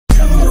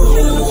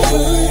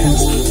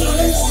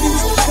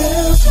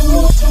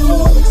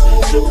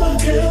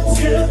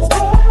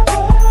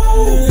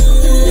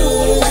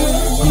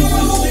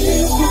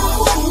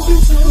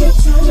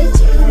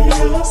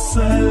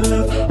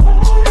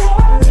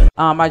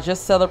I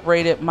just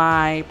celebrated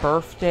my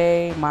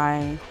birthday,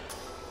 my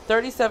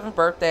 37th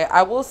birthday.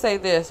 I will say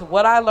this,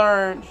 what I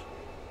learned,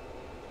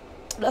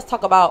 let's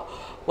talk about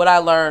what I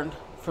learned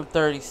from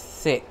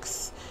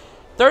 36.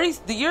 The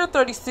year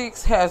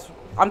 36 has,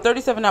 I'm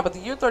 37 now, but the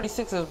year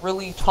 36 has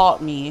really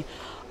taught me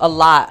a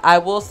lot. I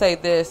will say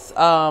this,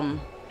 I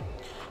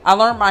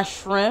learned my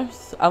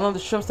strengths. I learned the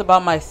strengths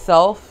about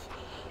myself.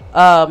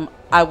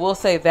 I will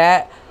say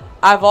that.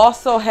 I've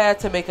also had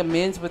to make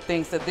amends with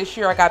things that this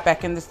year I got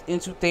back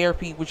into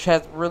therapy, which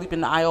has really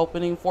been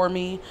eye-opening for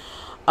me.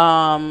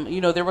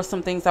 You know, there were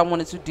some things I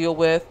wanted to deal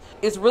with.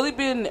 It's really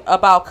been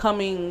about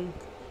coming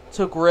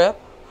to grip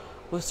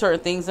with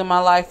certain things in my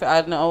life.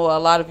 I know a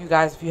lot of you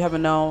guys, if you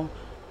haven't known,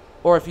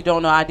 or if you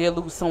don't know, I did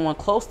lose someone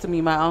close to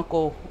me, my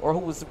uncle, or who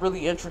was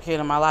really intricate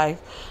in my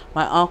life.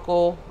 My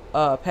uncle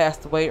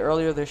passed away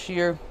earlier this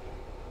year,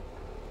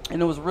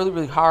 and it was really,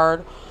 really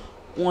hard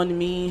on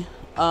me.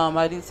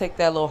 I did take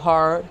that a little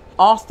hard.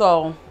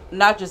 Also,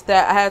 not just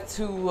that, I had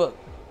to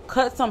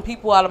cut some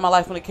people out of my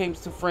life when it came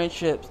to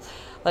friendships.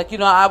 Like, you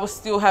know, I was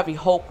still having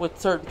hope with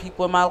certain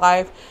people in my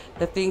life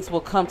that things will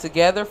come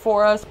together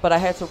for us, but I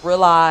had to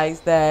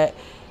realize that,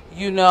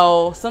 you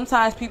know,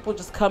 sometimes people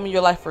just come in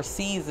your life for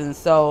seasons.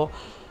 So,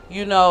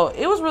 you know,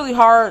 it was really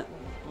hard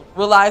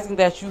realizing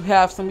that you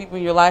have some people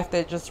in your life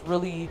that just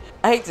really,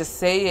 I hate to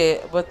say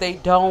it, but they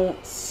don't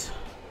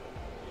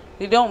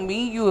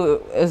mean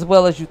you as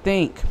well as you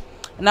think.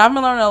 And I've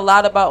been learning a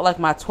lot about like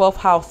my 12th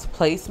house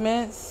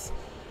placements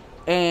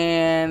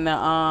and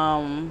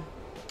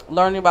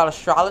learning about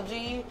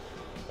astrology.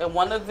 And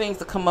one of the things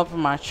that come up in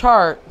my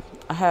chart,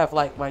 I have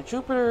like my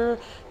Jupiter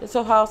in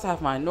 12th house, I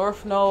have my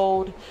North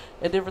Node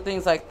and different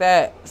things like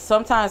that.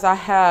 Sometimes I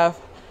have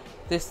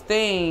this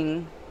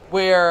thing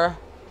where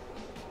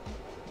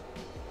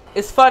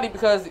it's funny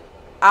because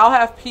I'll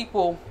have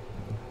people,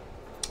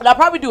 and I'll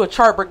probably do a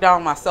chart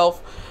breakdown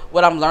myself,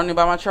 what I'm learning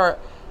about my chart,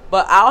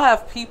 but I'll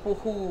have people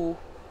who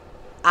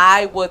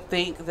I would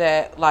think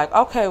that like,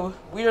 okay,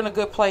 we're in a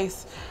good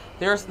place,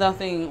 there's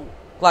nothing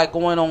like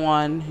going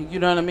on, you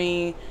know what I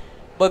mean?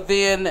 But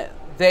then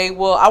they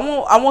will, I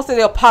won't say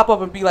they'll pop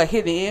up and be like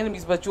hidden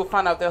enemies, but you'll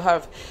find out they'll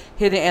have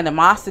hidden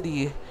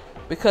animosity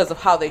because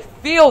of how they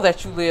feel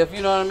that you live,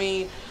 you know what I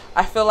mean?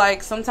 I feel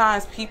like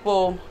sometimes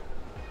people,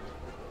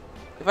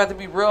 if I have to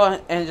be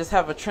real and just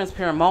have a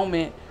transparent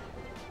moment,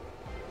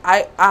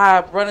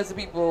 I run into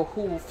people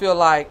who feel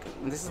like,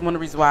 this is one of the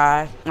reasons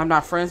why I'm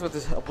not friends with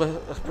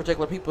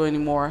particular people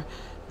anymore.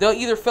 They'll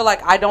either feel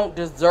like I don't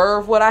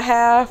deserve what I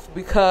have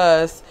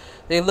because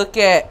they look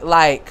at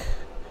like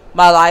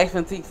my life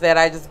and think that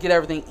I just get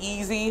everything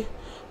easy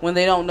when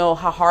they don't know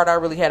how hard I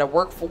really had to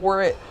work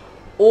for it.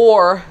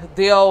 Or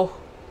they'll,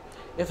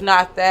 if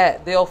not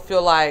that, they'll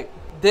feel like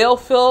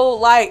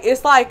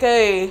it's like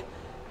a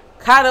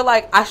kind of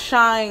like I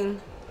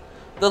shine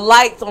the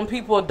lights on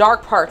people's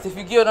dark parts, if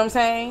you get what I'm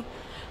saying.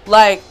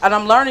 Like, and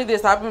I'm learning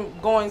this. I've been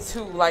going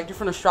to like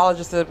different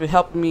astrologists that have been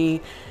helping me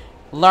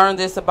learn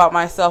this about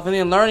myself, and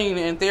then learning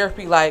in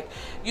therapy, like,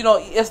 you know,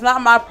 it's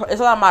not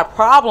my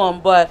problem,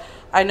 but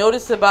I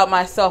noticed about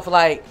myself,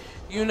 like,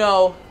 you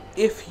know,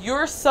 if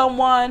you're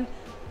someone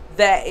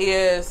that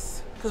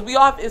is, because we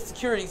all have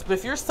insecurities, but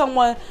if you're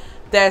someone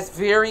that's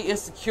very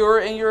insecure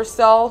in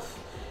yourself,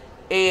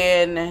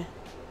 and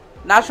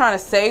not trying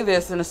to say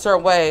this in a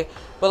certain way,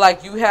 but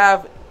like you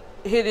have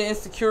hidden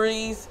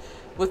insecurities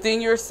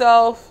within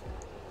yourself,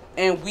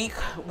 and we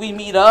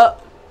meet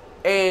up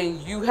and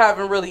you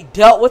haven't really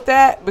dealt with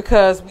that,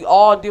 because we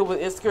all deal with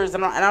insecurities,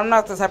 and I'm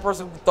not the type of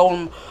person who throw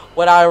them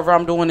whatever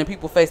I'm doing in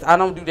people's face. I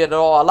don't do that at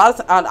all. A lot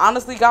of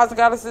honestly, guys and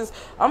goddesses,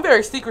 I'm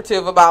very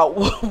secretive about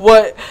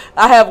what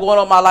I have going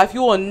on in my life.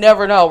 You will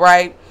never know,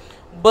 right?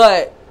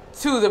 But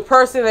to the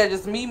person that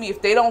just meet me,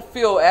 if they don't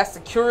feel as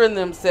secure in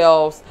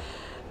themselves,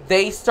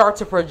 they start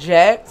to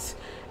project,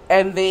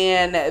 and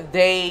then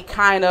they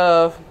kind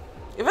of,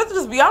 if I have to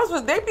just be honest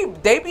with you,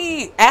 they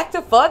be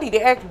acting funny,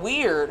 they act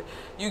weird.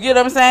 You get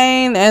what I'm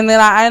saying? And then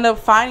I end up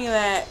finding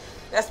that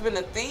that's been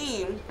a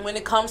theme when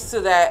it comes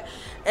to that.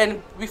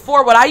 And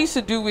before, what I used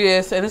to do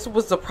is, and this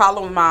was a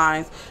problem of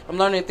mine, I'm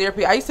learning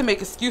therapy, I used to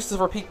make excuses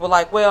for people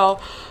like,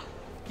 well,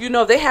 you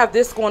know, they have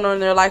this going on in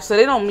their life, so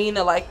they don't mean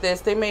it like this.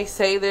 They may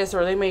say this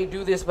or they may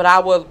do this, but I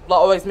will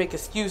always make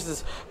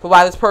excuses for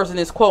why this person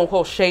is quote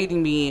unquote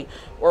shading me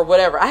or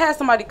whatever. I had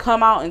somebody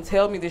come out and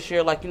tell me this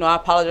year, like, you know, I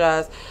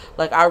apologize,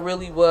 like I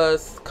really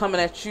was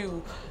coming at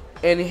you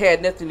and it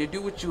had nothing to do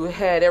with you. It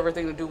had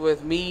everything to do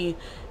with me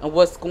and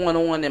what's going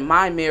on in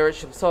my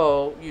marriage.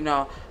 So, you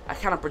know, I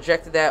kind of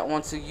projected that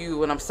onto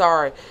you, and I'm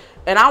sorry.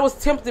 And I was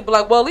tempted to be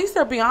like, well, at least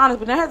they're being honest.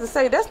 But I had to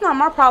say, that's not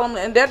my problem,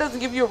 and that doesn't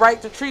give you a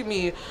right to treat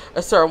me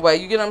a certain way.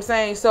 You get what I'm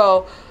saying?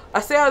 So I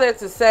say all that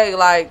to say,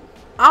 like,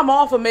 I'm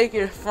all for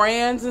making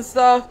friends and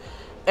stuff.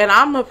 And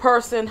I'm a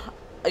person,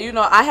 you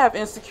know, I have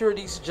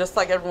insecurities just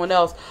like everyone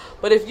else.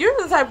 But if you're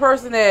the type of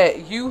person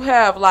that you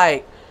have,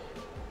 like,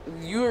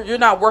 you're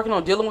not working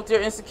on dealing with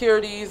your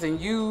insecurities,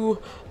 and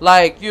you,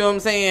 like, you know what I'm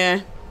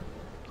saying,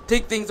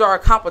 think things are a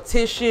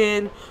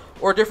competition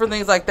or different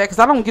things like that, because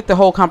I don't get the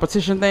whole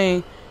competition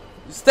thing.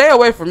 stay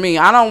away from me.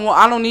 I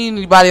don't need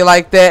anybody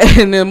like that.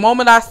 And the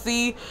moment I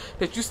see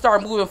that you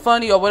start moving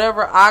funny or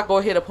whatever, I go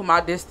ahead and put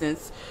my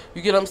distance.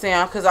 You get what I'm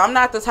saying? Because I'm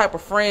not the type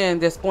of friend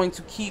that's going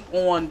to keep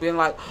on being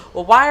like,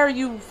 well, why are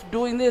you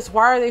doing this?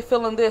 Why are they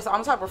feeling this?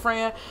 I'm the type of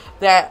friend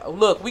that,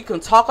 look, we can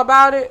talk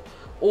about it.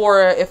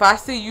 Or if I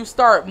see you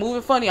start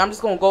moving funny, I'm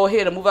just going to go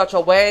ahead and move out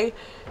your way.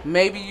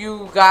 Maybe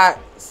you got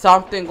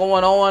something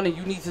going on and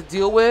you need to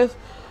deal with.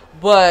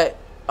 But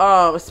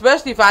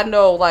especially if I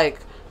know, like,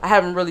 I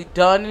haven't really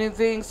done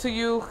anything to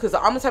you. Because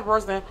I'm the type of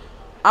person,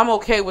 I'm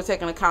okay with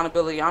taking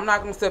accountability. I'm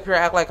not going to sit up here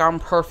and act like I'm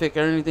perfect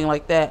or anything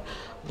like that.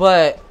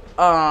 But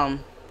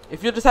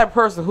if you're the type of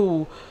person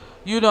who,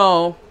 you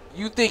know,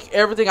 you think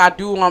everything I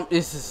do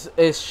is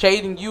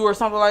shading you or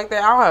something like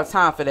that, I don't have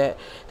time for that.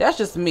 That's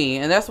just me,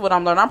 and that's what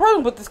I'm learning. I'm probably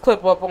gonna put this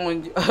clip up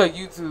on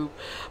YouTube,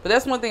 but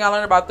that's one thing I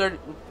learned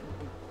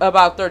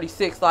about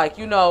 36. Like,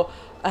 you know,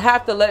 I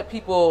have to let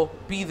people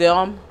be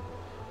them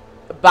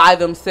by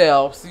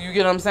themselves. You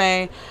get what I'm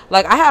saying?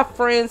 Like, I have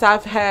friends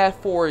I've had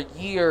for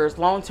years,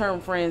 long-term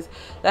friends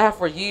that I have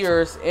for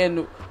years,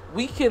 and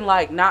we can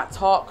like not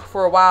talk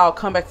for a while,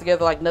 come back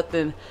together like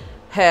nothing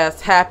has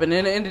happened.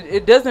 And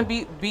it doesn't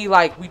be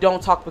like we don't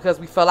talk because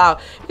we fell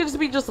out. It can just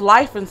be just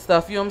life and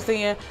stuff, you know what I'm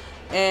saying?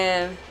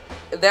 And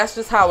that's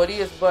just how it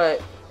is.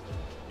 But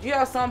you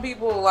have some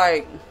people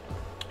like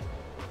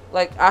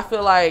I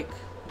feel like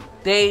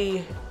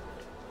they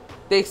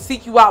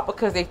seek you out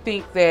because they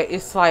think that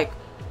it's like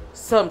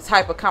some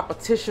type of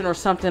competition or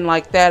something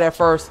like that at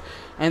first,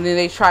 and then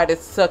they try to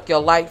suck your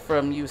light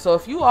from you. So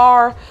if you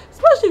are,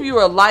 especially if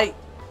you're a light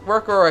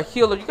worker or a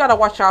healer, you gotta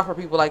watch out for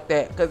people like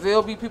that, because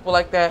there'll be people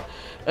like that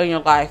in your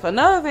life.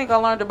 Another thing I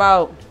learned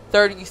about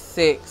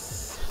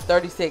 36,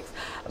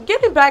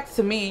 getting back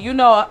to me, you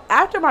know,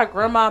 after my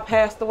grandma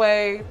passed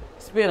away,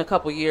 it's been a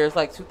couple years,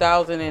 like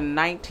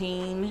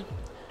 2019,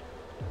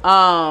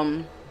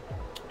 I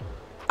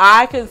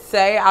can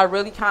say I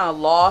really kind of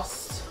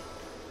lost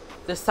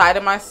the side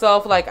of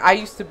myself. Like, I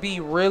used to be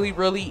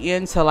really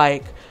into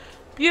like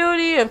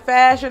beauty and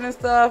fashion and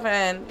stuff,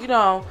 and you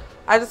know,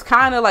 I just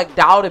kind of like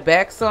dialed it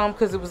back some,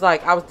 because it was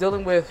like I was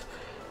dealing with,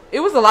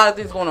 it was a lot of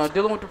things going on,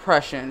 dealing with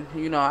depression.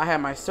 You know, I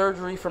had my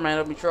surgery for my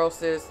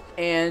endometriosis,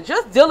 and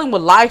just dealing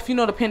with life. You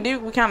know, the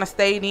pandemic we kind of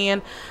stayed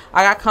in.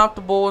 I got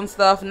comfortable and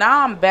stuff.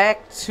 Now I'm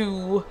back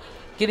to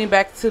getting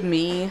back to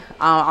me.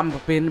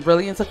 I've been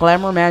really into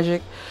glamour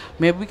magic.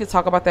 Maybe we could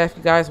talk about that if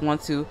you guys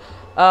want to.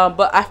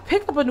 But I've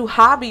picked up a new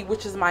hobby,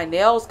 which is my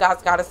nails,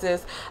 gods,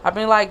 goddesses. I've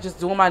been like just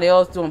doing my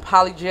nails, doing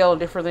poly gel and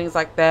different things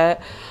like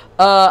that.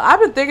 I've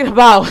been thinking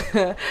about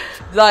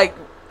like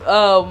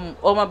on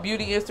my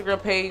beauty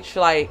Instagram page,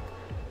 like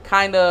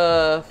kind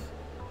of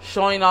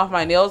showing off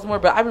my nails more,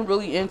 but I've been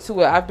really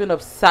into it. I've been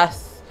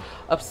obsessed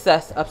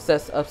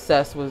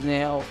with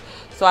nails.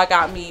 So I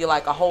got me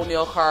like a whole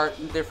nail cart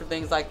and different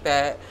things like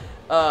that.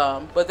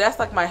 But that's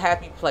like my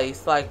happy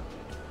place, like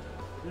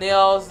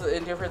nails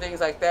and different things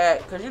like that,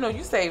 because you know,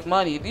 you save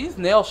money. These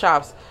nail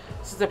shops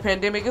since the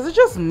pandemic, is it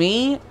just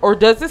me, or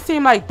does it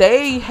seem like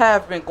they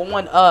have been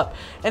going up,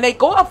 and they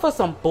go up for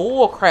some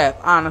bull crap,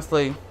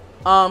 honestly?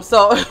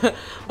 So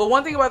but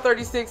one thing about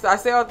 36, I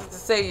say all this to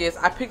say, is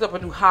I picked up a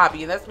new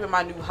hobby, and that's been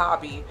my new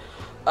hobby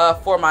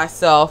for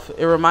myself.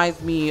 It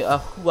reminds me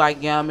of who I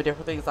am and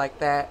different things like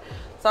that.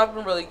 So I've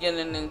been really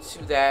getting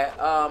into that.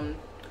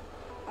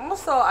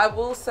 Also, I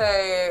will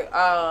say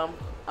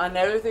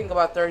another thing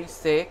about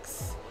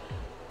 36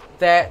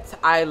 that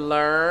I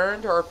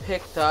learned or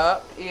picked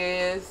up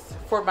is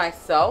for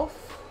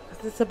myself.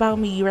 It's about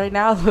me right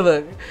now.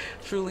 Look,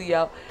 truly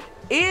out.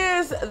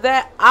 Is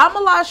that I'm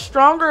a lot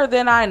stronger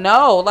than I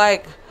know.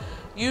 Like,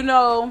 you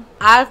know,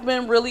 I've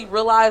been really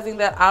realizing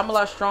that I'm a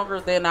lot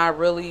stronger than I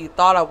really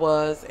thought I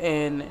was,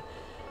 and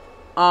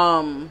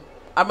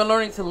I've been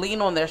learning to lean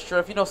on that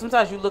strength. You know,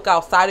 sometimes you look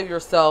outside of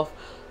yourself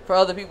for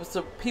other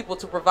people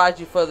to provide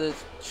you for the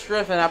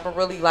strength, and I've been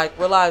really like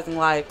realizing,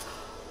 like,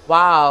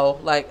 wow,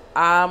 like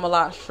I'm a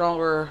lot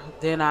stronger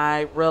than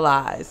I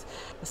realized,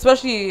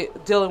 especially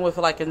dealing with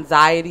like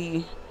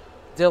anxiety,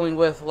 dealing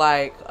with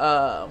like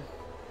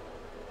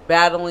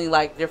battling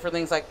like different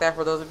things like that.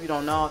 For those of you who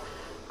don't know,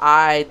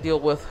 I deal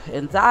with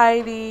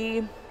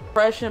anxiety,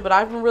 depression, but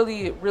I've been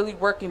really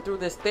working through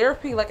this.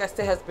 Therapy, like I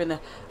said, has been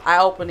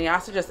eye-opening. I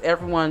suggest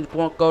everyone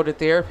go to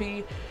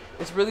therapy.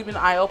 It's really been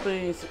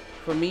eye-opening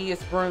for me.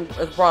 It's brought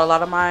a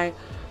lot of my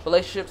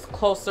relationships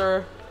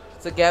closer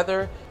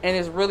together, and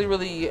it's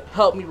really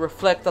helped me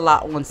reflect a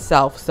lot on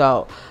self.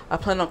 So I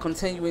plan on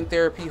continuing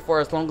therapy for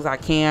as long as I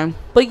can.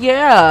 But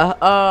yeah,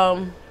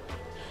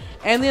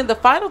 and then the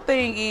final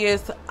thing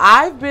is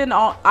I've been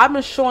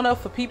showing up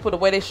for people the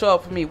way they show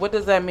up for me. What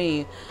does that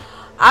mean?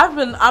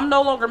 I'm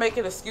no longer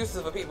making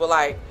excuses for people.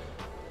 Like,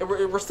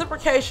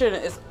 reciprocation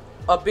is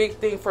a big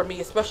thing for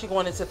me, especially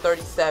going into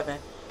 37.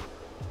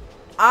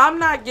 I'm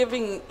not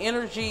giving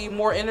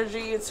more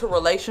energy into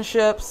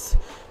relationships,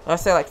 I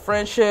say like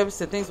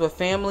friendships and things with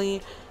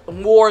family,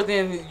 more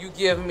than you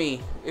give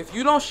me. If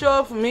you don't show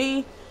up for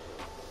me,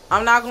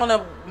 I'm not going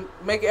to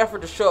make an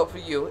effort to show up for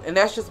you. And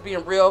that's just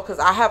being real, because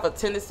I have a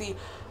tendency,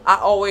 I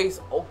always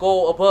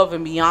go above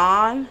and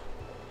beyond.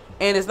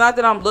 And it's not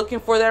that I'm looking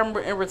for that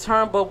in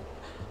return,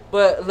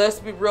 but let's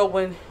be real,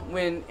 when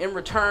in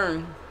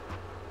return,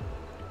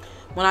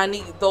 when I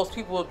need those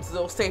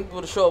same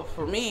people to show up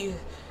for me,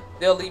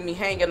 they'll leave me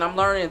hanging. I'm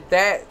learning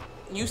that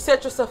you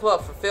set yourself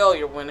up for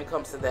failure when it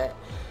comes to that.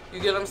 You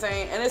get what I'm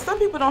saying? And then some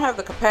people don't have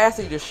the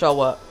capacity to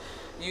show up.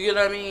 You get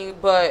what I mean?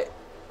 But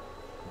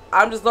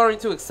I'm just learning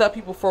to accept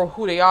people for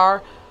who they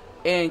are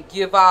and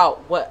give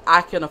out what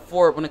I can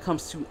afford when it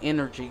comes to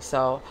energy.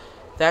 So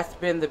that's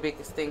been the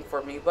biggest thing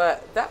for me.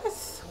 But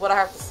that's what I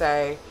have to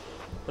say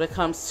when it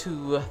comes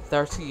to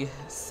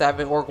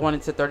 37 or going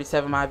into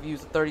 37. My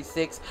views of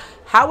 36.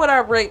 How would I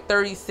rate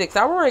 36?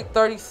 I would rate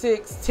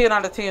 36 10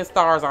 out of 10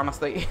 stars,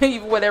 honestly.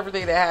 Even with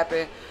everything that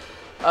happened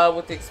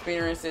with the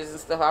experiences and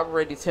stuff, I would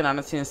rate it 10 out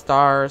of 10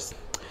 stars.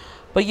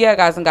 But yeah,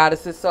 guys and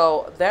goddesses,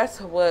 so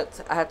that's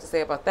what I have to say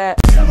about that.